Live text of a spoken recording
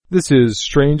This is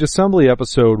Strange Assembly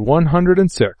episode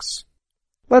 106.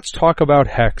 Let's talk about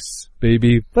Hex,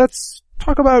 baby. Let's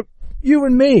talk about you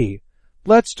and me.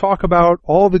 Let's talk about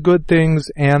all the good things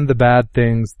and the bad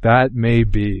things that may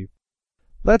be.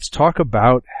 Let's talk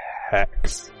about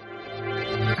Hex.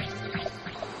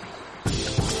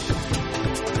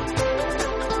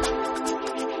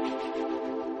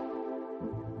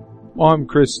 I'm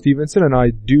Chris Stevenson, and I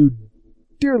do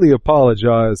dearly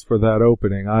apologize for that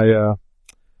opening. I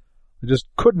just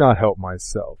could not help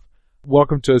myself.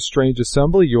 Welcome to Strange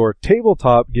Assembly, your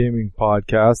tabletop gaming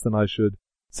podcast, and I should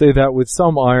say that with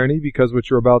some irony because what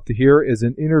you're about to hear is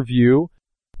an interview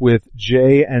with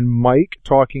Jay and Mike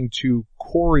talking to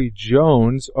Corey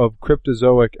Jones of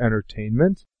Cryptozoic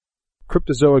Entertainment.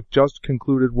 Cryptozoic just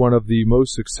concluded one of the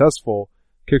most successful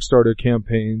Kickstarter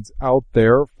campaigns out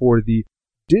there for the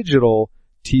digital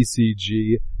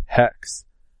TCG Hex.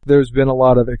 There's been a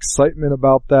lot of excitement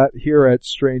about that here at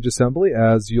Strange Assembly,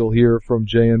 as you'll hear from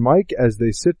Jay and Mike as they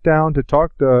sit down to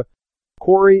talk to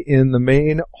Corey in the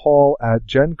main hall at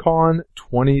Gen Con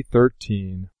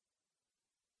 2013.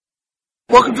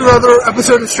 Welcome to another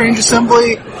episode of Strange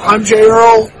Assembly. I'm Jay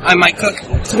Earl. I'm Mike Cook.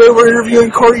 Today we're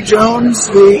interviewing Corey Jones,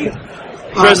 the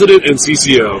President and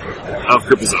CCO of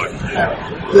Cryptozoic.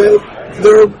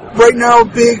 They're right now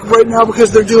big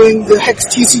because they're doing the Hex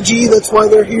TCG. That's why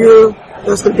they're here.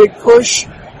 That's their big push.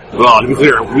 Well, to be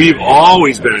clear, we've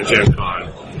always been at Gen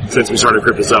Con since we started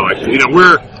Cryptozoic. You know,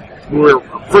 we're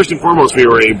first and foremost, we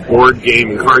were a board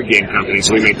game and card game company,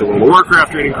 so we make the World of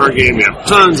Warcraft trading card game. We have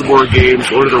tons of board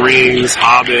games, Lord of the Rings,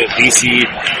 Hobbit, DC,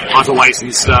 lots of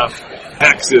licensed stuff.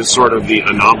 Hex is sort of the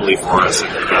anomaly for us,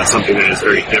 something that is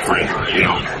very different. You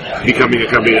know, becoming a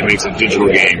company that makes a digital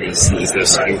game is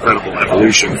this incredible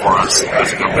evolution for us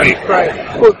as a company.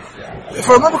 Right. Well, if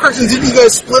I remember correctly, didn't you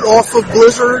guys split off of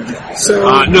Blizzard?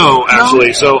 No,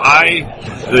 actually. So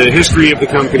the history of the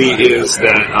company is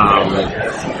that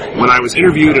when I was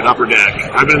interviewed at Upper Deck,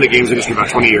 I've been in the games industry about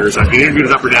 20 years. I've been interviewed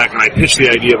at Upper Deck, and I pitched the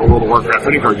idea of a World of Warcraft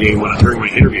trading card game during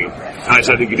my interview. And I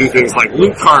said you could do things like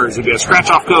loot cards, there'd be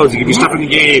scratch-off codes, you could do stuff in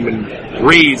the game, and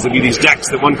raids, there'd be these decks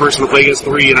that one person would play against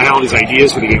three, and I had all these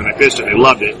ideas for the game, and I pitched it, and they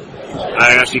loved it.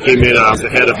 I actually came in as the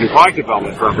head of new product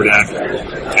development for Upper Deck,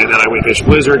 and then I went to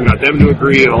Blizzard and got them to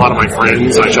agree, and a lot of my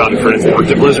friends, I shot at friends that worked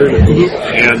at Blizzard,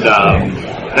 and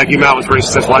that came out was very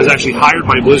successful. I was actually hired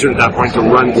by Blizzard at that point to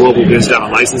run global biz down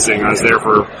and licensing. I was there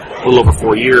for a little over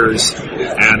 4 years,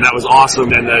 and that was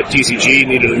awesome. And the TCG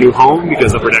needed a new home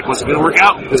because Upper Deck wasn't going to work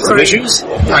out because of some issues.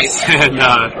 Right.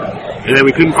 And then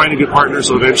we couldn't find a good partner,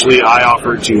 so eventually I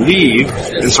offered to leave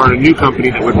and start a new company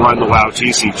that would run the WoW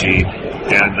TCG.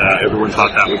 And everyone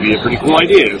thought that would be a pretty cool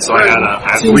idea. And so I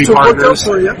had three partners.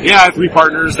 Yeah, I had three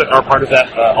partners that are part of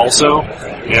that also.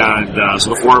 And so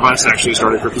the four of us actually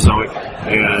started Cryptozoic.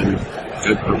 And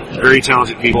very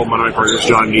talented people. One of my partners,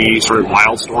 John Nee, started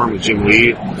Wildstorm with Jim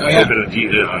Lee. I've been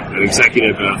an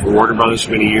executive for Warner Brothers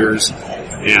for many years.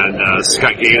 And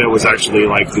Scott Gaeta was actually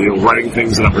running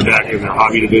things at Upper Deck in their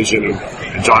hobby division.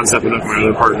 And John Sepinook, my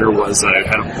other partner, was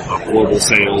head of global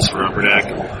sales for Upper Deck.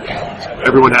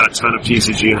 Everyone had a ton of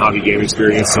TCG and hobby game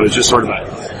experience, so it's just sort of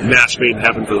a match made in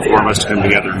heaven for the four of us to come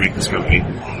together and make this company.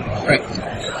 Right.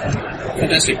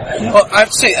 Fantastic. Well, I have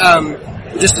to say,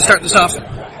 just to start this off,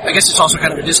 I guess it's also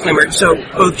kind of a disclaimer. So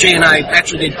both Jay and I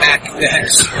actually did back the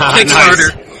Hex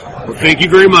Kickstarter. Nice. Well, thank you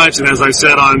very much. And as I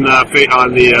said on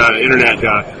the internet,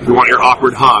 if you want your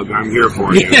awkward hug, I'm here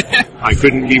for you. I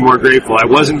couldn't be more grateful. I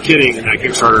wasn't kidding in that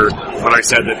Kickstarter when I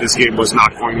said that this game was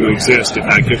not going to exist if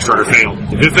that Kickstarter failed.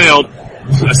 If it failed,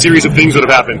 a series of things would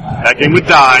have happened. That game would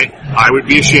die, I would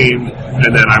be ashamed,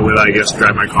 and then I would, I guess,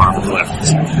 drive my car from the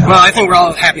left. Well, I think we're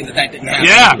all happy that didn't happen.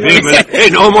 Yeah, hey,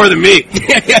 no more than me.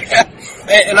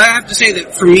 And I have to say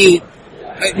that for me,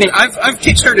 I mean, I've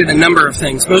kickstarted a number of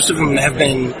things. Most of them have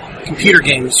been computer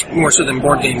games, more so than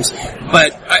board games.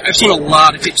 But I've seen a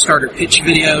lot of Kickstarter pitch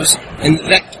videos, and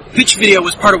that pitch video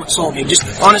was part of what sold me.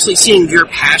 Just honestly seeing your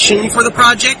passion for the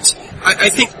project, I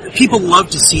think people love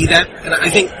to see that, and I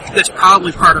think that's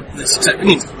probably part of the success. I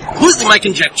mean, completely my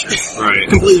conjecture. Right.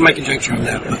 Completely my conjecture on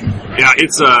that. But. Yeah,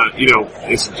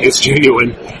 it's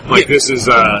genuine. This is,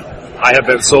 I have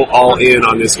been so all in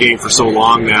on this game for so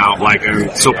long now.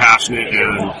 I'm so passionate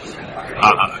and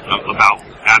about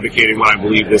advocating what I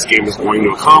believe this game is going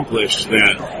to accomplish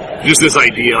that just this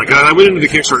idea, I went into the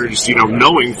Kickstarter just,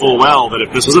 knowing full well that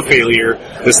if this was a failure,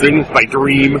 this thing, my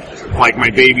dream, my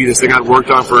baby, this thing I'd worked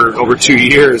on for over 2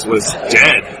 years was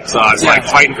dead. So I was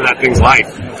fighting for that thing's life.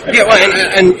 Yeah,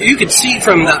 well, and you could see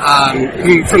from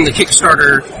the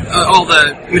Kickstarter, all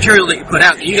the material that you put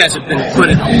out, that you guys have been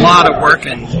putting a lot of work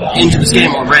into this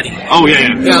game already. Oh,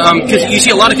 yeah. Because you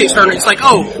see a lot of Kickstarter, it's like,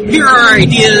 oh, here are our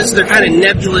ideas, they're kind of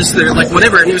nebulous, they're like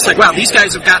whatever, and it's like, wow, these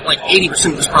guys have got like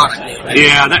 80% of this product made.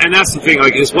 Yeah, and that's the thing,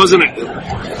 like, this wasn't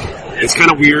it's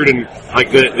kind of weird, and like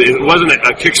it wasn't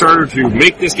a Kickstarter to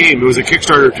make this game, it was a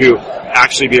Kickstarter to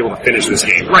actually be able to finish this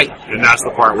game. Right. And that's the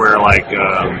part where, like,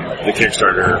 the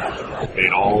Kickstarter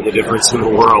made all the difference in the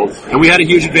world. And we had a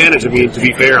huge advantage. I mean, to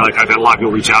be fair, like, I've had a lot of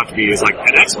people reach out to me as, like,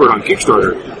 an expert on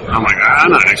Kickstarter. And I'm like, I'm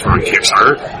not an expert on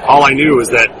Kickstarter. All I knew was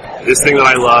that this thing that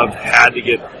I loved had to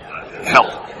get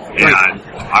help. And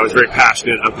I was very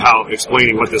passionate about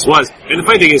explaining what this was. And the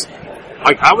funny thing is,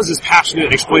 like, I was as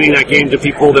passionate explaining that game to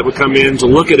people that would come in to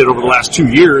look at it over the last 2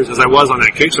 years as I was on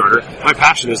that Kickstarter. My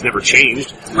passion has never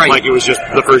changed. Right. Like, it was just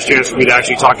the first chance for me to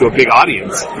actually talk to a big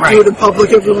audience. Right. Do it in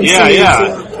public, everyone's seeing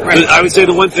it. Right. I would say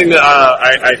the one thing that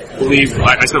I believe,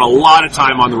 I spent a lot of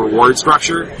time on the reward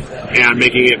structure and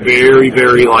making it very,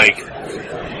 very, like,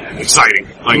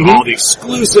 exciting. Like, all the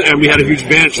exclusive, and we had a huge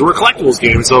advantage. We're a collectibles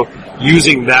game, so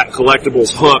using that collectibles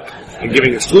hook and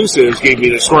giving exclusives gave me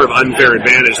this sort of unfair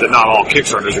advantage that not all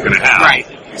Kickstarters are going to have. Right.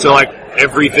 So, like,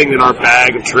 everything in our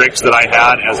bag of tricks that I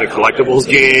had as a collectibles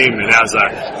game and as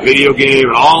a video game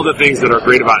and all the things that are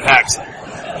great about Hex,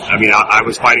 I mean, I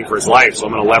was fighting for his life, so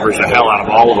I'm going to leverage the hell out of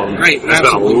all of them. Right, I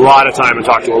spent a lot of time and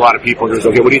talked to a lot of people and goes,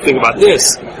 okay, what do you think about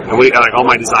this? And like, all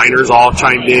my designers all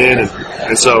chimed in,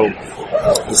 and so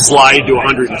the slide to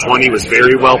 120 was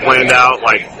very well planned out.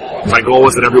 Like, my goal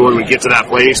was that everyone would get to that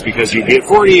place because you get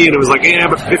 40, and it was like, yeah,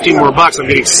 but 15 more bucks, I'm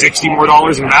getting $60 more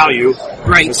in value.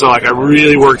 Right. And so, like, I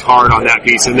really worked hard on that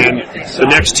piece. And then the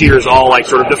next tier is all, like,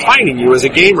 sort of defining you as a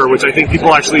gamer, which I think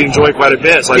people actually enjoy quite a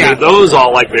bit. So I made those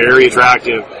all, like, very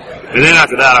attractive. And then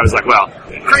after that, I was like, well,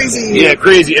 crazy. Yeah,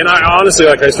 crazy. And I honestly,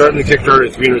 like, I started the Kickstarter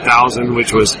at 300,000,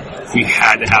 which was, we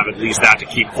had to have at least that to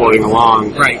keep floating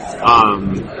along. Right.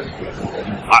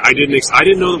 I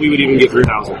didn't know that we would even get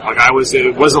 3,000. Like,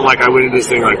 it wasn't like I went into this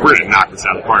thing like, we're gonna knock this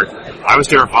out of the park. I was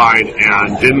terrified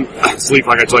and didn't sleep,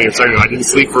 like I told you a second ago. I didn't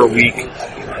sleep for a week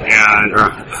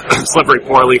or slept very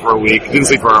poorly for a week. Didn't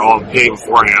sleep for all day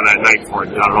beforehand, that night before,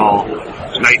 not at all.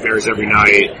 Nightmares every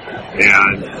night.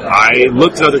 And I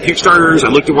looked at other Kickstarters, I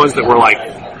looked at ones that were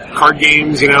like card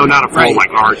games, you know, not a full like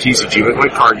TCG, but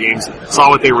like card games. Saw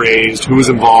what they raised, who was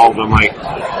involved. I'm like,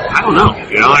 I don't know,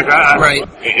 you know, like right.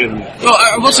 And well,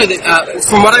 I will say that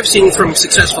from what I've seen from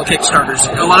successful Kickstarters,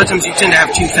 a lot of times you tend to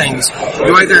have two things.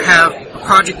 You either have a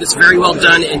project that's very well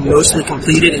done and mostly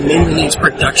completed and mainly needs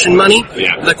production money.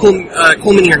 Yeah. The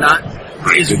Cool Mini or Not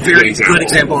is a very good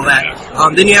example of that.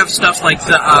 Then you have stuff like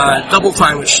the Double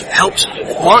Fine, which helped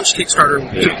launch Kickstarter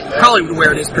to probably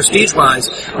where it is prestige-wise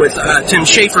with Tim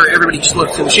Schafer. Everybody just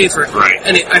loves Tim Schafer. Right.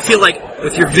 And I feel like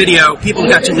with your video, people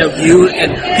got to know you,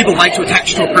 and people like to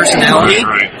attach to a personality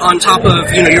on top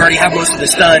of, you know, you already have most of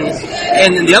this done.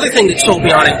 And then the other thing that sold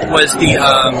me on it was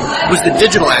the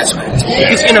digital aspect.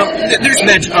 Because, you know, there's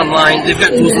Magic Online, they've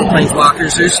got Duels of the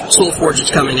Planeswalkers, there's Soul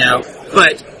Forges coming out,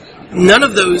 but none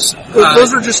of those...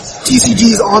 those are just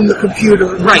TCGs on the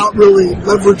computer, not really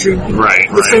leveraging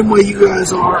the same way you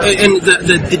guys are. And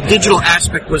the digital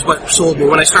aspect was what sold me.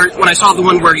 When I saw the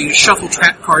one where you shuffle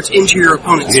trap cards into your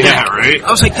opponent's deck, I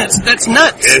was like, that's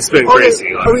nuts. It's been crazy.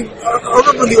 I mean, I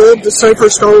remember the old Decipher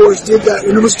Star Wars did that,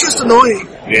 and it was just annoying.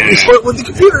 Yeah. But with the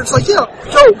computer, it's like, go,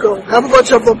 have a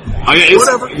bunch of them,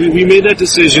 whatever. We made that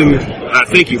decision,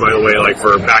 thank you, by the way, like,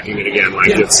 for backing it again.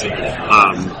 Like, it's,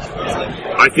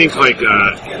 I think, like,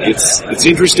 it's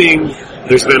interesting.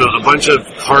 There's been a bunch of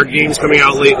card games coming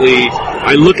out lately.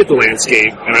 I look at the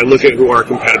landscape and I look at who our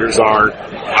competitors are.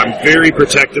 I'm very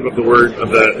protective of the word of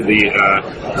the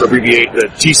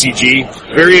TCG.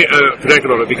 Very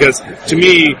protective of it because to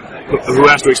me, who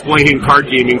has to explain card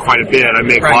gaming quite a bit, I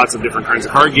make lots of different kinds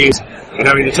of card games. And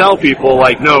having to tell people,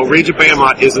 like, no, Rage of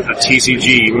Bahamut isn't a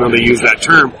TCG, even though they use that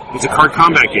term. It's a card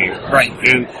combat game. Right.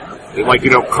 And like, you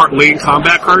know, lane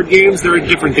combat card games, they're a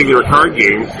different thing than a card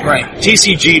game. Right.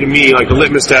 TCG, to me, like, the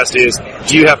litmus test is,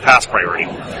 do you have pass priority?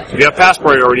 If you have pass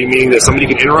priority, meaning that somebody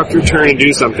can interrupt your turn and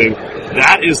do something,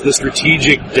 that is the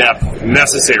strategic depth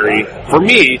necessary for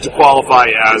me to qualify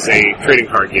as a trading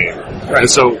card game. Right. And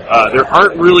so, there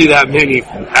aren't really that many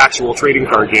actual trading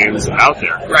card games out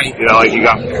there. Right. You know, like, you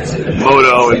got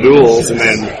Moto and Duels, and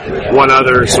then one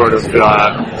other sort of,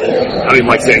 I don't even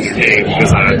like saying your name,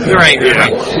 because right.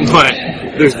 But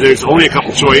there's only a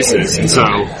couple choices, and so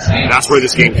that's where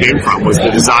this game came from, was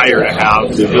the desire to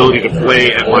have the ability to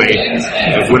play at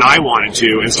when I wanted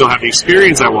to and still have the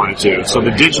experience I wanted to. So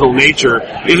the digital nature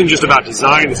isn't just about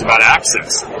design, it's about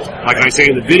access. Like I say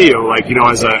in the video, like, you know,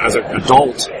 as an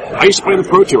adult, I used to play the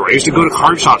Pro Tour. I used to go to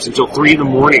card shops until 3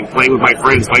 a.m, playing with my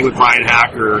friends, playing with Brian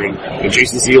Hacker and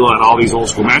Jason Zila and all these old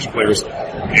school Magic players.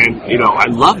 And, you know, I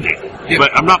loved it. Yeah.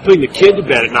 But I'm not putting the kid to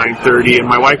bed at 9:30 and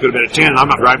my wife go to bed at 10 and I'm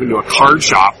not driving to a card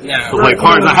shop to play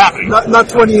cards. Not happening. Not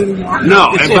 20 anymore.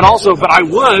 No, but I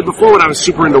would, before when I was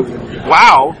super into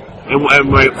WoW, and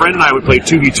my friend and I would play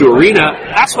 2v2 Arena,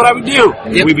 that's what I would do.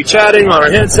 Yep. We'd be chatting on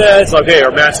our headsets, okay,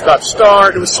 our match about to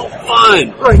start, it was so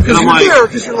fun. Right,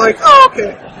 because you're like, oh,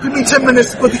 okay. Give me 10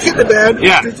 minutes to put the kid to bed.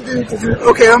 Yeah.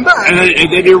 Okay, I'm back.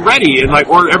 And then you're ready, and like,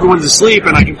 or everyone's asleep,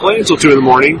 and I can play until 2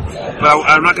 a.m, but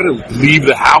I'm not going to leave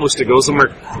the house to go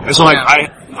somewhere. And so,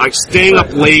 like staying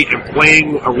up late and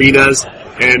playing arenas,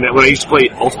 and when I used to play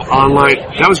Ultimate Online,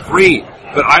 that was great.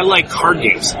 But I like card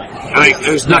games. And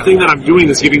there's nothing that I'm doing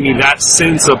that's giving me that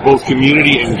sense of both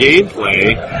community and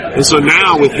gameplay. And so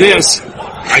now with this,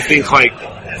 I think like,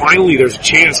 finally there's a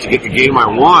chance to get the game I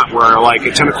want, where like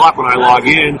at 10 o'clock when I log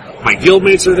in, my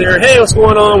guildmates are there. Hey, what's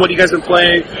going on? What have you guys been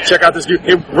playing? Check out this dude.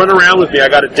 Hey, run around with me. I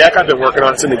got a deck I've been working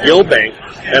on. It's in the guild bank.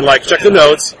 And like, check the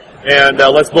notes. And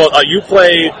let's both, you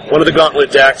play one of the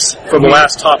gauntlet decks from the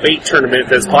last top 8 tournament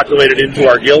that's populated into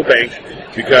our guild bank,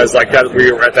 because like that,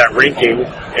 we were at that ranking,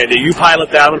 and you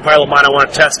pilot that, I'm gonna pilot mine, I want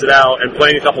to test it out, and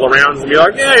playing a couple of rounds and be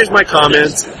like, yeah, here's my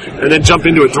comments, and then jump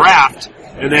into a draft,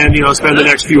 and then, you know, spend the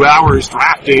next few hours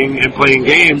drafting and playing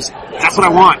games. That's what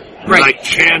I want. Right. I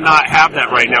cannot have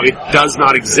that right now. It does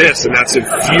not exist, and that's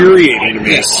infuriating to me.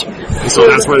 Yes. And so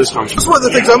that's where this comes from. That's one of the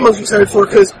things I'm most excited for,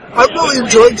 because I really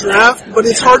enjoy draft, but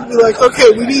it's hard to be like, okay,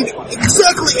 we need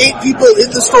exactly 8 people in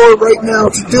the store right now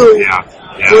to do it.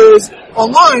 Yeah. Whereas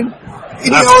online,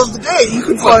 any hour of the day, you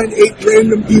can find 8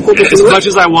 random people to do it. As much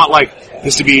as I want, like,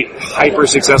 this to be hyper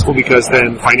successful, because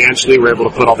then financially we're able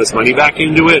to put all this money back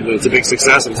into it, and it's a big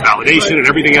success, and it's validation and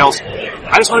everything else.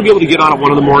 I just want to be able to get on at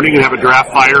 1 a.m. and have a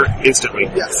draft fire instantly.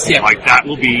 Yes. Yeah. Like, that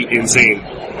will be insane.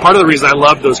 Part of the reason I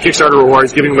love those Kickstarter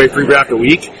rewards, giving away free draft a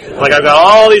week, like I've got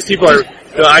all these people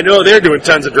I know they're doing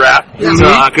tons of draft.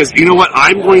 Because you know what?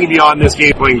 I'm going to be on this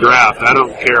game playing draft. I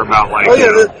don't care about, like,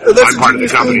 I'm part of the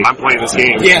company. I'm playing this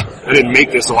game. Yeah. I didn't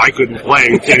make this so I couldn't play.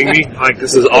 Are you kidding me? Like,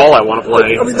 this is all I want to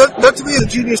play. I mean, that to me is a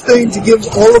genius thing, to give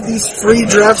all of these free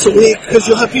drafts a week, because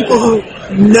you'll have people who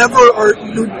never are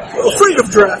afraid of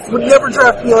draft, would never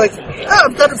draft, and be like,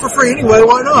 I've got it for free anyway,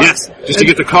 why not? Yes, just to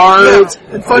get the cards,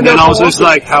 and then also just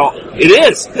like how it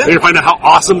is. They're going to find out how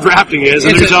awesome drafting is,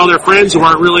 and they're going to tell their friends who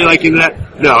aren't really like into that,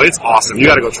 no, it's awesome, you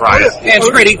got to go try it. Yeah, it's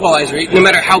a great equalizer. No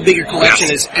matter how big your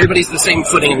collection is, everybody's the same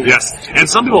footing. Yes, and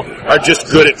some people are just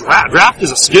good at draft. Draft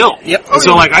is a skill. Yep. And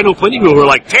so, like, I know plenty of people who are,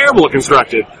 like, terrible at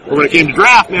constructed, but when it came to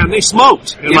draft, man, they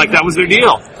smoked, and, like, that was their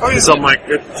deal. And so I'm like,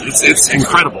 it's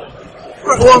incredible.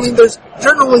 Well, I mean, there's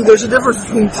a difference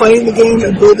between playing the game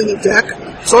and building a deck.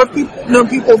 So I've known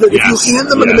people that if you hand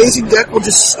them an amazing deck, will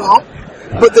just stop,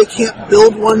 but they can't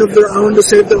build one of their own to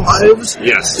save their lives.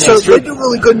 Yes. So they do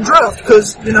really good in draft,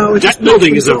 because, you know, deck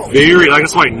building is a very, like,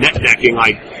 that's why net decking,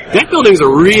 like, deck building is a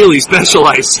really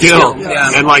specialized skill.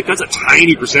 Yeah. And, like, that's a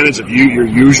tiny percentage of your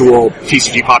usual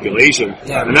TCG population.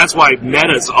 Yeah. And that's why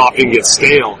metas often get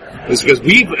stale. Is because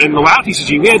in the WoW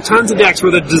TCG, we had tons of decks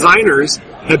where the designers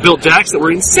had built decks that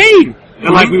were insane.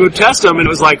 And, like, we would test them, and it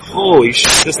was like, holy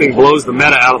shit, this thing blows the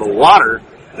meta out of the water.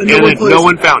 And no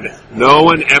one found it. No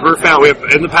one ever found it.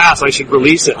 In the past, I should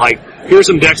release it. Like, here's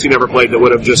some decks you never played that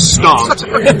would have just stomped,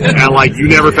 and, like, you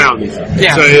never found them.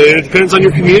 Yeah. So it depends on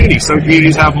your community. Some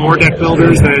communities have more deck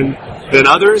builders than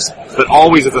others, but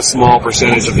always at a small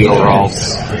percentage of the overall.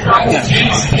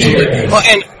 Yeah. Well,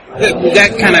 and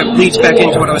that kind of leads back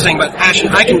into what I was saying about passion.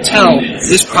 I can tell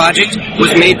this project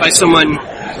was made by someone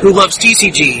who loves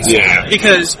TCGs. Yeah.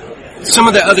 Because some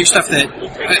of the other stuff that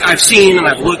I've seen and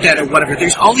I've looked at or whatever,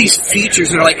 there's all these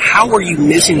features that are like, how are you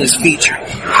missing this feature?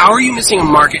 How are you missing a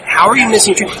market? How are you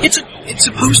missing... It's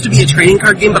supposed to be a trading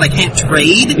card game, but I can't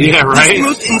trade? Yeah, right? That's the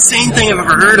most insane thing I've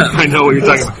ever heard of. I know what you're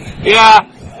talking about. Yeah.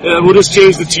 We'll just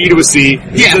change the T to a C.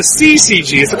 Yeah. It's a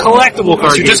CCG. It's a collectible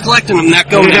card. So you're just collecting them, not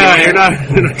going anywhere.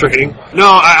 You're not trading. No,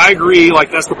 I agree. Like,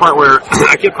 that's the part where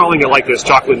I kept calling it like this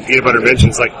chocolate and peanut butter invention.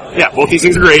 It's like, yeah, both these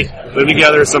things are great. Put them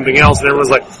together, something else. And everyone's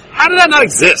like, how did that not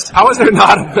exist? How is there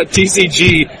not a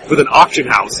TCG with an auction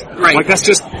house? Right. Like, that's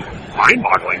just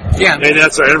mind-boggling. Yeah. And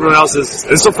that's why everyone else is...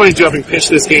 It's so funny, too, having pitched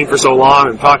this game for so long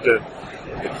and talked to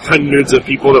hundreds of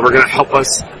people that were going to help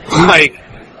us. Like,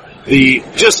 the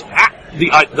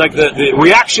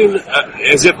reaction,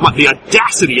 as if the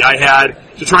audacity I had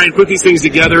to try and put these things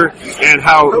together, and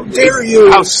how dare you?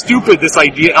 How stupid this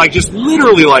idea, like just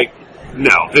literally like,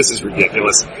 no, this is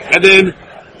ridiculous. And then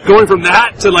going from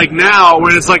that to like now,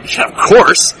 when it's like, yeah, of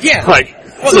course, Yeah. like,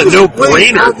 it's a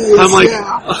no-brainer. obvious, I'm like,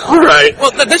 yeah. all right. Well,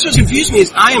 that's what's confused me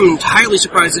is I am entirely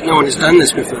surprised that no one has done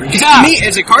this before. Because Yeah. to me,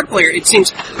 as a card player, it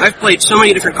seems I've played so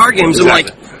many different card games.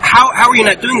 Exactly. I'm like, how are you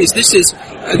not doing this? This is,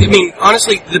 I mean,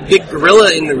 honestly, the big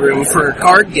gorilla in the room for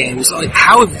card games. Like,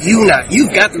 how have you not?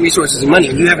 You've got the resources and money,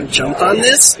 and you haven't jumped on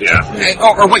this. Yeah.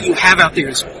 Or what you have out there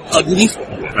is ugly.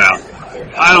 Well,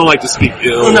 I don't like to speak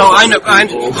ill. Oh, no, I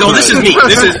know. No, this is me.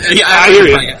 This is. Yeah, I hear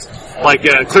you. Yes. Like,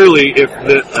 clearly, if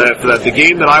the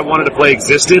game that I wanted to play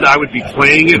existed, I would be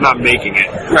playing it, not making it.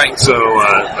 Right. So,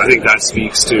 I think that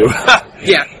speaks to.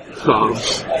 Yeah.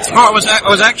 I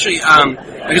was actually,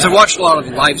 because I watched a lot of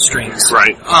the live streams.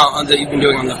 Right. That you've been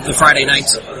doing on the Friday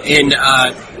nights. And,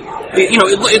 you know,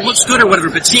 it looks good or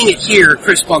whatever, but seeing it here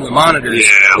crisp on the monitors,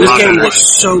 Yeah, this love game it.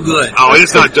 looks so good. Oh,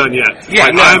 it's not done yet. Yeah,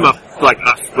 like, no.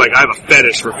 I have a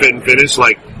fetish for fit and finish.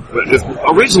 Like, because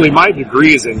originally my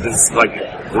degree is in this, like,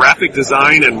 graphic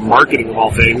design and marketing of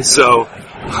all things. So,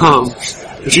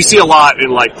 but you see a lot in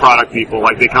like product people.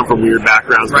 Like they come from weird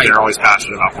backgrounds, but Right. they're always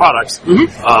passionate about products.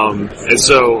 Mm-hmm. And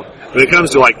so when it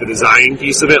comes to like the design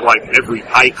piece of it, like every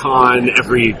icon,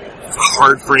 every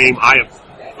card frame, I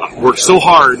have worked so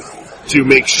hard to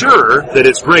make sure that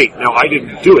it's great. Now I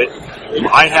didn't do it.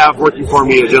 I have working for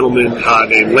me a gentleman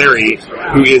named Larry,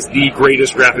 who is the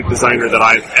greatest graphic designer that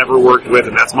I've ever worked with,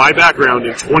 and that's my background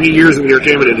in 20 years in the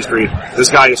entertainment industry. This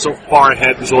guy is so far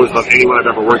ahead and shoulders above anyone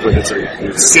I've ever worked with. It's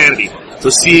insanity. So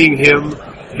seeing him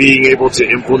being able to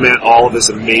implement all of this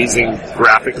amazing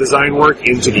graphic design work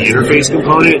into the interface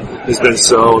component has been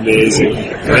so amazing.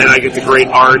 And then I get the great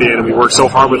art in, and we work so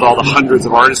hard with all the hundreds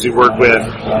of artists we work with,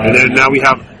 and then now we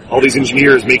have all these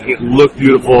engineers making it look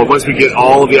beautiful. Once we get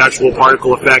all of the actual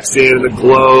particle effects in, and the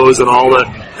glows, and all the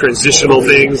transitional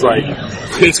things, like,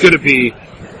 it's going to be,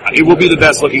 it will be the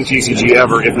best looking TCG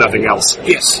ever, if nothing else.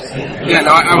 Yes. Yeah,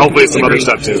 no, I Hopefully some other agree.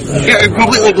 stuff too. Yeah, it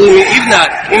completely blew me.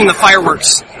 Even the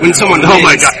fireworks when someone Oh wins.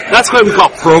 my god. That's what we call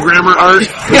programmer art.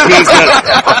 Which means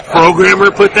that a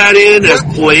programmer put that in as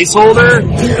placeholder.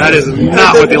 That is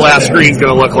not what the last screen's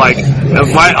gonna look like.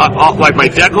 Like my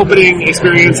deck opening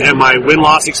experience and my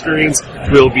win-loss experience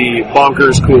will be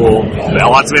bonkers cool.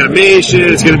 Lots of animation.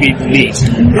 It's gonna be neat.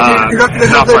 You're not going to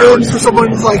have that in for someone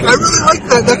who's like, I really like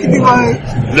that. That could be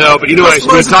my... No, but you know what? We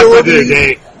were talking about the other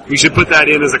day. We should put that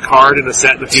in as a card in a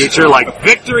set in the future, like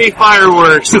Victory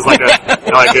Fireworks is like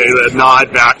a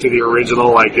nod back to the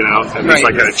original, like, you know, and it's Right.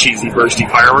 like a cheesy bursty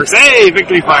fireworks. Hey,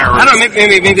 Victory Fireworks! I don't know,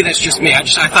 maybe that's just me. I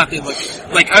thought they looked,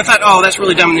 like, I thought, oh, that's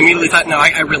really dumb, and immediately thought, no,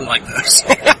 I really like those.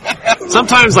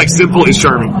 Sometimes like simple is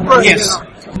charming. Right, Yes. yeah.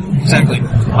 Exactly.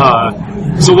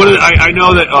 So I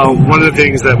know that one of the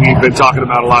things that we've been talking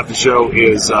about a lot at the show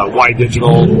is why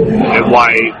digital and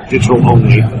why digital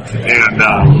only, and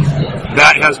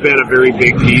that has been a very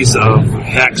big piece of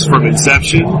Hex from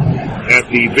inception. At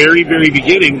the very, very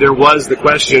beginning, there was the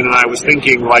question, and I was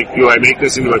thinking, like, do I make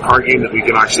this into a card game that we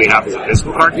can actually have as a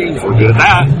physical card game? If we're good at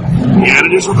that, and a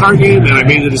digital card game, and I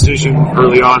made the decision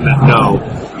early on that no,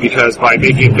 because by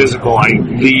making it physical, I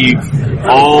leave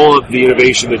all of the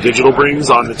innovation that digital brings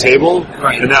on the table,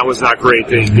 Right. and that was not great.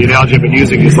 The analogy I've been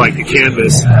using is like the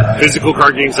canvas. Physical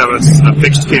card games have a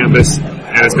fixed canvas,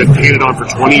 and it's been painted on for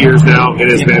 20 years now. It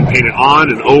has been painted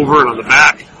on and over and on the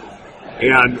back,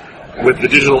 and with the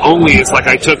digital only, it's like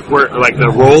I took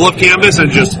the roll of canvas and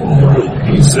just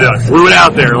threw it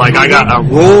out there. Like I got a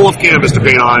roll of canvas to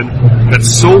paint on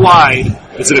that's so wide,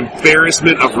 it's an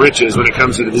embarrassment of riches when it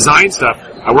comes to the design stuff.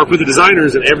 I work with the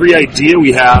designers, and every idea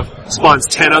we have spawns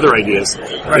 10 other ideas.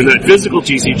 In that physical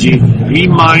TCG, we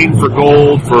mine for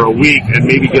gold for a week and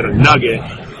maybe get a nugget.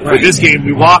 With this game,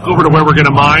 we walk over to where we're going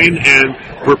to mine, and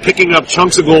we're picking up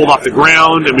chunks of gold off the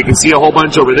ground, and we can see a whole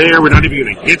bunch over there. We're not even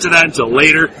going to get to that until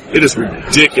later. It is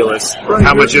ridiculous Right,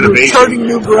 how much you're innovation. charting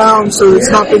new ground, so it's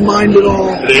not been mined at all.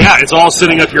 Yeah, it's all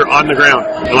sitting up here on the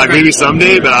ground. And like maybe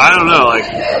someday, but I don't know. Like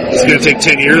it's going to take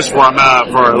 10 years before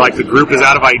the group is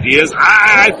out of ideas.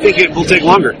 I think it will take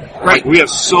longer. Like we have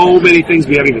so many things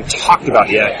we haven't even talked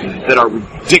about yet that are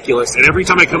ridiculous. And every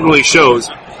time I come to these shows,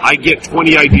 I get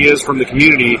 20 ideas from the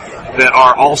community that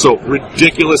are also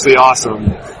ridiculously awesome.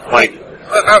 Like,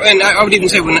 And I would even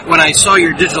say when I saw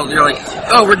your digital, you're like,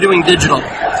 oh, we're doing digital.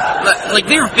 Like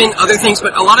there have been other things,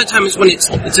 but a lot of times when it's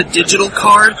a digital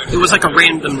card, it was like a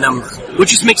random number, which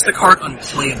just makes the card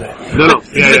unplayable.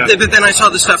 But then I saw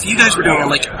the stuff you guys were doing. I'm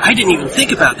like, I didn't even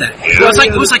think about that.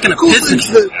 It was like an cool epiphany.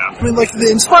 things that, I mean, like the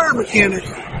Inspire mechanic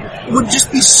would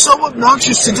just be so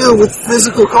obnoxious to do with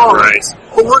physical cards,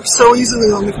 but works so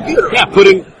easily on the computer. Yeah,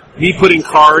 putting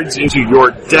cards into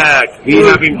your deck,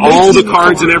 having all the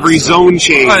cards in every zone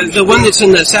change. The one that's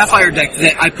in the Sapphire deck,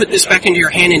 that I put this back into your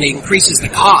hand and it increases the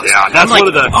cost. Yeah, that's one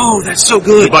of the... Oh, that's so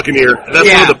good. The Buccaneer. That's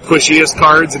one of the pushiest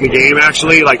cards in the game,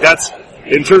 actually. Like, that's...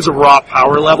 In terms of raw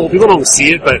power level, people don't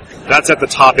see it, but that's at the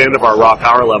top end of our raw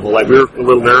power level. Like, we were a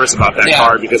little nervous about that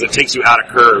card because it takes you out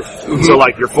of curve. Mm-hmm. So,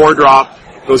 like, your 4-drop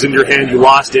goes into your hand, you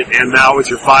lost it, and now it's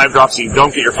your 5-drop, so you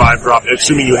don't get your 5-drop,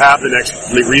 assuming you have the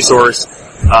next resource.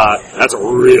 That's a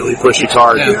really pushy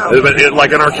card. Yeah. But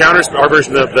like in our counters, our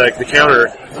version of the counter,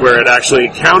 where it actually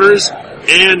counters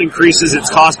and increases its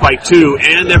cost by 2,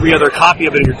 and every other copy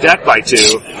of it in your deck by 2.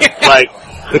 Like,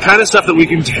 the kind of stuff that we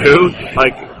can do,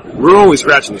 like, we're only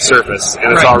scratching the surface,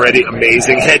 and it's already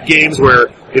amazing. Head games where,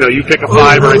 you pick a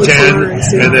 5 or a 10,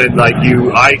 and then, like,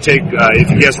 I take,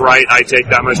 if you guess right, I take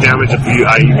that much damage. If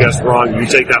you guess wrong, you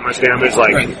take that much damage.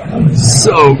 Like,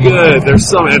 so good.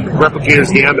 There's and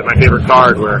Replicator's Gambit, my favorite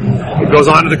card, where it goes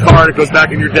onto the card, it goes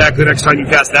back in your deck, the next time you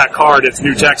cast that card, its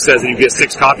new text says that you get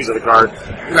 6 copies of the card.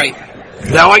 Right.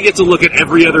 Now I get to look at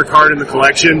every other card in the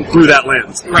collection through that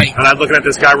lens. Right. And I'm looking at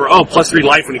this guy where, +3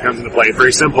 life when he comes into play.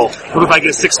 Very simple. But if I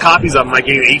get 6 copies of him, I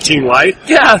gain 18 life.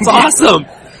 Yeah, it's awesome.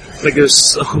 Like, there's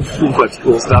so much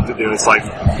cool stuff to do. It's like...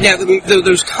 Yeah,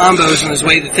 those combos and those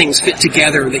way that things fit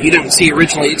together that you didn't see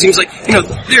originally. It seems like,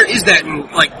 there is that in,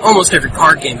 like, almost every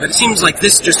card game, but it seems like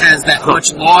this just has that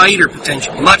much wider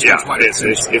potential. Much wider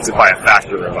potential. It's by a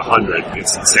factor of 100.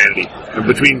 It's insanity. And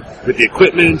with the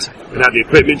equipment, and how the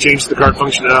equipment changes the card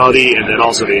functionality, and then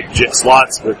also the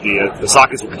slots with the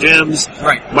sockets with the gems.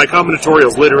 Right. My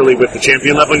combinatorials, literally, with the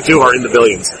champion leveling 2, are in the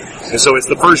billions. And so it's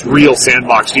the first real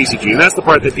sandbox TCG, and that's the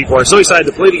part that people are so excited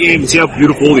to play the game and see how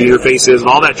beautiful the interface is and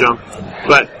all that junk.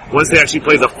 But once they actually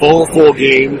play the full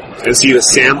game and see the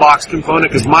sandbox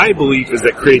component, because my belief is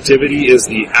that creativity is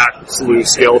the absolute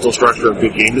skeletal structure of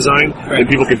good game design, and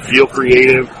people can feel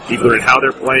creative, either in how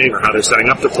they're playing or how they're setting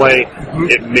up to play.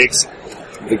 It makes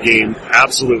the game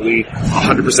absolutely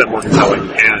 100% more compelling.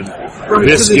 And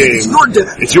this game, it's your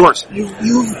deck. It's yours. You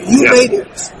made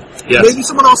it. Yes. Maybe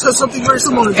someone else has something very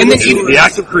similar. And the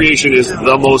act of creation is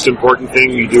the most important thing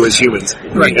we do as humans.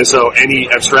 Right. And so any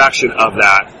abstraction of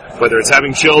that, whether it's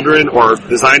having children or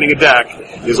designing a deck,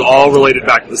 is all related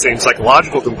back to the same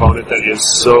psychological component that is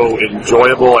so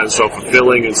enjoyable and so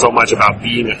fulfilling and so much about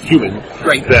being a human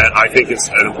that I think is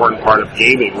an important part of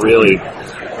gaming, really.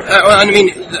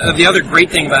 The other great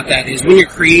thing about that is when you're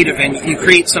creative and you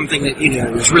create something that,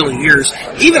 is really yours,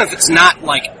 even if it's not,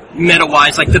 like,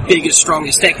 meta-wise, like the biggest,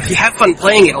 strongest deck, if you have fun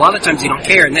playing it, a lot of times you don't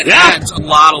care, and that adds a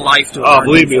lot of life to it. Oh,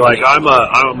 believe me, like, I'm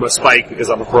a Spike because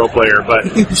I'm a pro player, but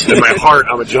in my heart,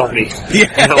 I'm a Johnny.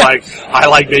 Like, I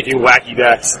like making wacky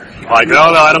decks. Like, no,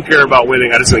 I don't care about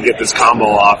winning, I just want to get this combo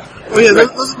off. Oh yeah,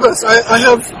 that's the best. I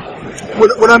have...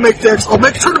 When I make decks, I'll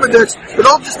make tournament decks, but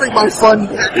I'll just make my fun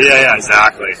deck. Yeah,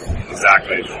 exactly.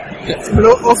 But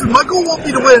often my goal won't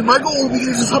be to win. My goal will be to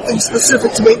do something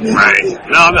specific to make me happy.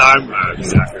 No, I'm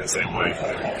exactly the same way.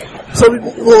 So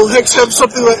will Hex have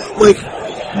something like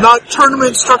not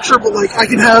tournament structure, but like I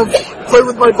can play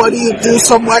with my buddy and do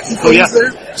some wacky things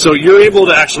there? So you're able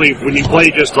to actually, when you play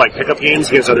just like pickup games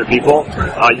against other people,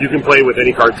 you can play with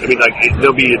any card. I mean, like,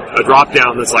 there'll be a drop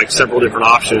down that's like several different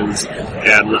options,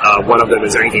 and one of them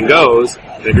is anything goes.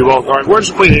 And if you're we're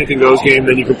just playing anything goes game,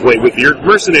 then you can play with your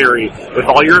mercenary, with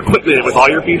all your equipment, with all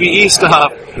your PvE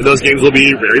stuff, and those games will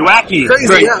be very wacky.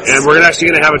 Crazy, yes. And we're actually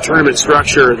going to have a tournament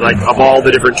structure, like, of all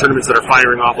the different tournaments that are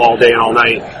firing off all day and all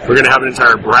night. We're going to have an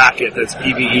entire bracket that's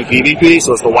PvE, PvP,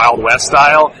 so it's the Wild West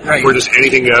style, where just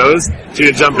anything goes. So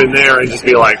you jump in there and just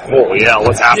be like, holy hell,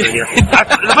 what's happening here?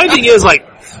 My thing is, like,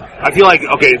 I feel like,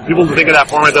 okay, people think of that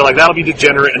format, they're like, that'll be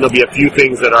degenerate, and there'll be a few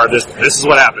things that are this is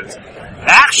what happens.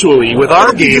 Actually, with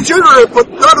our game... Degenerate, but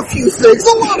not a few things,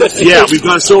 a lot of things. Yeah, we've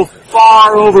gone so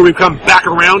far over, we've come back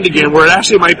around again, where it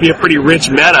actually might be a pretty rich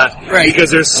meta,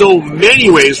 because there's so many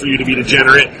ways for you to be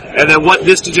degenerate, and then what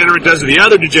this degenerate does to the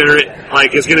other degenerate,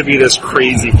 like, is going to be this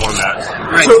crazy format.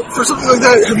 So, for something like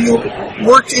that, have you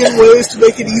worked in ways to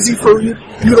make it easy for you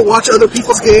to watch other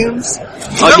people's games?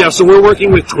 Yeah, so we're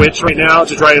working with Twitch right now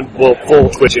to try and full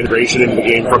Twitch integration into the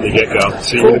game from the get-go.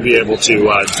 So you're going to be able to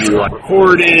do like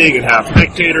recording and have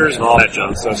spectators and all that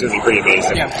junk, so it's going to be pretty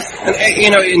amazing. Yeah.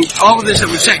 And, in all of this that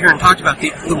we've sat here and talked about, the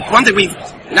one that we've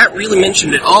not really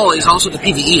mentioned at all is also the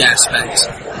PvE aspect.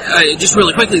 Just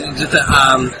really quickly,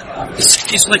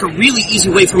 it's like a really easy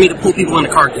way for me to pull people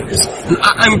into card games.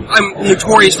 I'm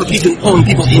notorious for pulling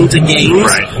people into games,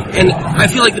 and I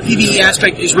feel like the PvE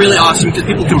aspect is really awesome because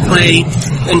people can play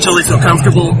until they feel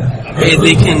comfortable.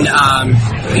 They can,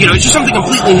 it's just something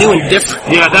completely new and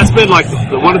different. Yeah, that's been like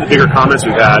one of the bigger comments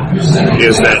we've had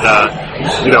is that,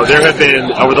 there have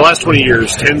been, over the last 20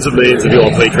 years, tens of millions of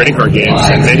people play trading card games,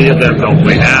 and many of them don't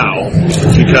play now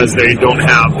because they don't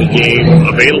have the game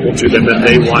available to them that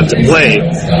they want to play.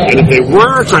 And if they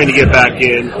were trying to get back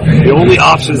in, the only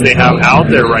options they have out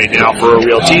there right now for a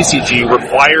real TCG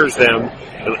requires them,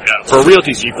 for a real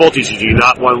TCG, full TCG,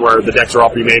 not one where the decks are all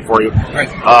pre-made for you. Right.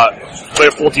 Play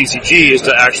a full TCG is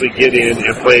to actually get in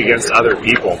and play against other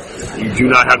people. You do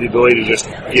not have the ability to just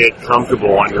get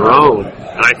comfortable on your own.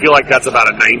 And I feel like that's about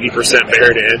a 90%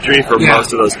 barrier to entry for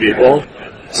most of those people.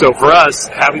 So for us,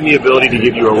 having the ability to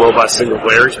give you a robust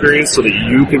single-player experience so that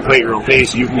you can play at your own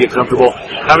pace, you can get comfortable,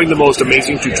 having the most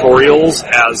amazing tutorials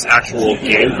as actual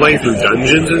gameplay through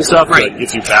dungeons and stuff that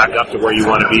gets you back up to where you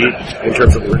want to be in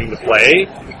terms of learning to play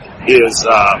is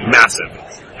massive.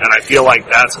 And I feel like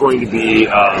that's going to be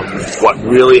what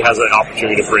really has an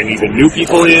opportunity to bring even new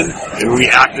people in and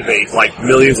reactivate like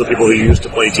millions of people who used to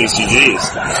play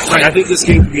TCGs. Like, I think this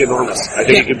game could be enormous. I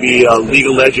think it could be a League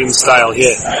of Legends style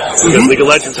hit. Because League of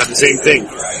Legends had the same thing.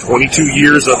 22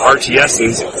 years of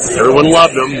RTSs, everyone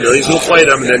loved them, millions will play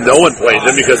them, and then no one played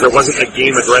them because there wasn't a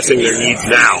game addressing their needs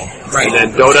now. Right. And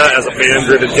then Dota as a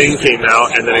fan-driven thing came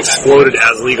out and then exploded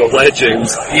as League of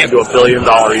Legends into $1 billion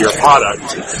a year product.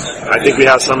 I think we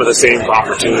have some of the same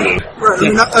opportunity. Right. I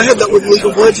mean, I had that with League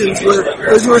of Legends where,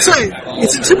 as you were saying,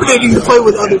 it's intimidating to play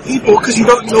with other people because you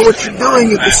don't know what you're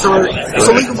doing at the start.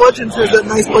 So League of Legends is that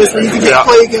nice place where you can just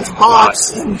play against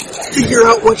bots and figure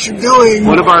out what you're doing.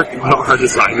 One of our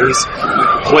designers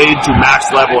played to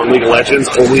max level in League of Legends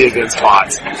only against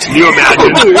bots. Can you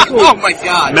imagine? Oh my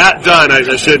god. Matt Dunn, I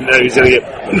shouldn't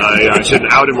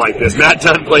out him like this. Matt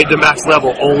Dunn played to max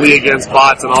level only against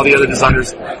bots, and all the other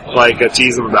designers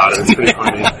tease him about it. It's pretty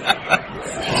funny.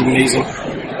 It's amazing.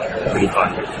 Pretty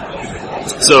fun.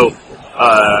 So,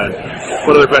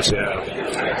 what other question do you have?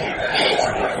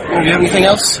 Do you have anything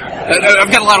else?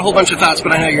 I've got a whole bunch of thoughts,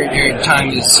 but I know your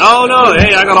time is... Oh no,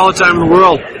 hey, I got all the time in the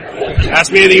world.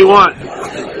 Ask me anything you want.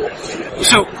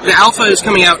 So, the alpha is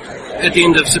coming out at the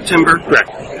end of September.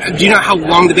 Correct. Do you know how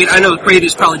long the beta? I know the beta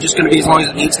is probably just going to be as long as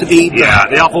it needs to be. Yeah,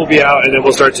 the alpha will be out, and then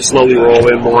we'll start to slowly roll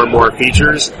in more and more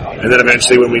features, and then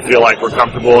eventually when we feel like we're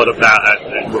comfortable with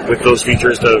those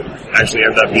features to actually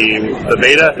end up being the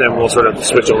beta, then we'll sort of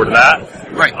switch over to that.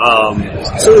 Right.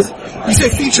 So you say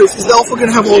features, is the alpha going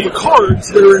to have all the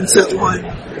cards that are in set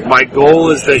 1? My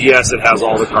goal is that, yes, it has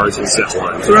all the cards in set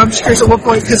 1. So I'm just curious at what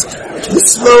point, because the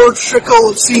slow trickle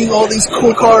of seeing all these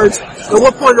cool cards, at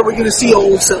what point are we going to see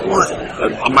all of set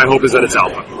 1? My hope is that it's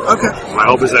alpha. Okay. My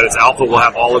hope is that it's alpha. We'll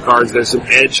have all the cards. There's some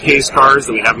edge case cards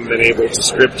that we haven't been able to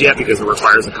script yet because it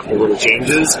requires a couple little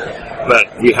changes, but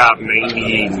we have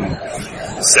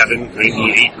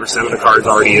 98% of the cards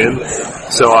already in.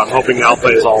 So I'm hoping alpha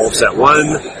is all of set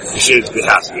 1. It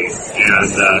has to be.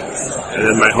 And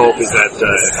then my hope is that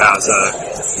it has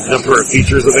a number of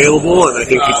features available, and I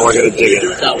think people are going to dig it.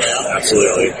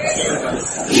 Absolutely.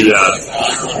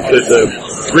 The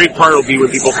great part will be when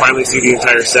people finally see the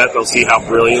entire set, they'll see how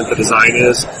brilliant the design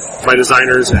is. My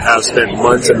designers have spent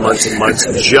months and months and months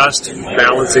just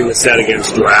balancing the set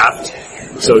against draft.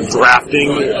 So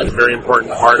drafting is a very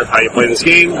important part of how you play this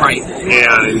game. Right.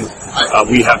 And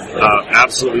we have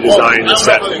absolutely designed the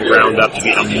set from the ground up to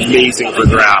be amazing for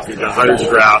draft. We've done hundreds of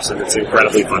drafts, and it's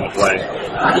incredibly fun to play.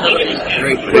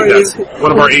 Great. I think that's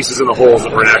one of our aces in the hole is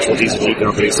that we're an actual TCG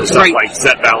company, so stuff like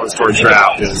set balance towards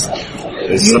draft is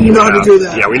you know how to do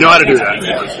that. Yeah, we know how to do that.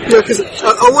 Yeah, because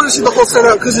I want to see the whole set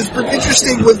out, because it's been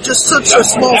interesting with just such a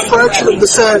small fraction of the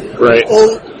set. Right.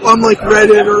 On like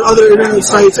Reddit or other internet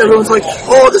sites, everyone's like,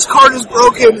 oh, this card is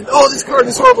broken, oh, this card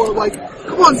is horrible. I'm like,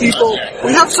 come on, people,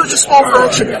 we have such a small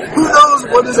fraction. Who knows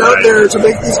what is out there to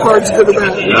make these cards good or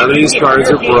bad? None of these cards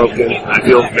are broken. I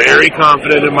feel very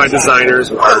confident in my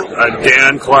designers.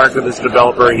 Dan Clark, this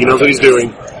developer, he knows what he's doing.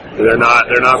 They're not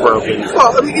broken.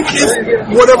 Well, I mean, if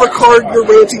whatever card you're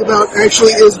ranting about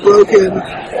actually is broken,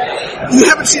 you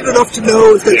haven't seen enough to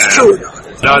know if it's true or not.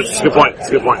 No, it's a good point. It's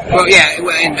a good point. Well, yeah,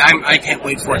 and I can't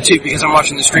wait for it too, because I'm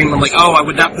watching the stream and I'm like, oh, I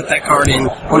would not put that card in.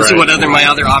 I want to see what my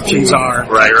other options are.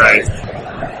 Right.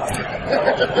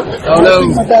 Oh no.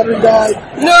 My battery died.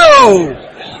 No!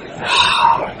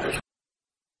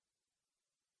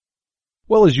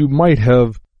 Well, as you might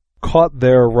have caught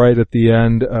there right at the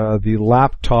end, the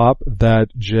laptop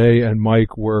that Jay and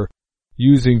Mike were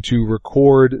using to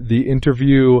record the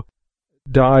interview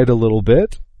died a little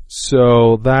bit.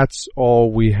 So that's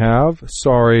all we have.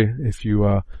 Sorry if you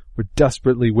were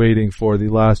desperately waiting for the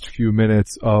last few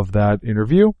minutes of that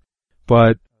interview.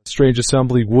 But Strange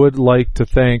Assembly would like to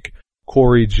thank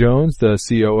Corey Jones, the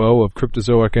COO of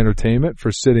Cryptozoic Entertainment,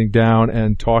 for sitting down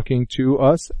and talking to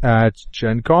us at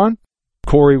Gen Con.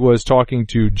 Corey was talking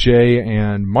to Jay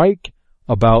and Mike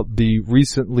about the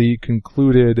recently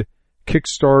concluded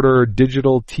Kickstarter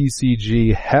digital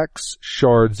TCG Hex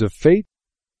Shards of Fate.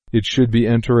 It should be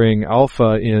entering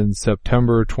alpha in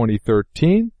September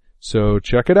 2013, so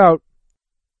check it out.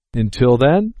 Until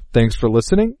then, thanks for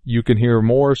listening. You can hear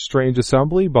more Strange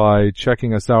Assembly by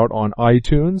checking us out on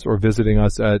iTunes or visiting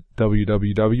us at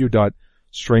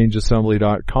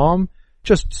www.strangeassembly.com.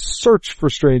 Just search for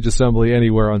Strange Assembly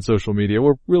anywhere on social media.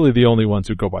 We're really the only ones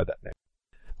who go by that name.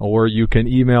 Or you can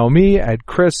email me at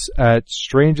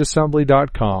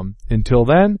chris@strangeassembly.com. Until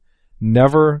then,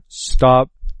 never stop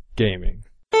gaming.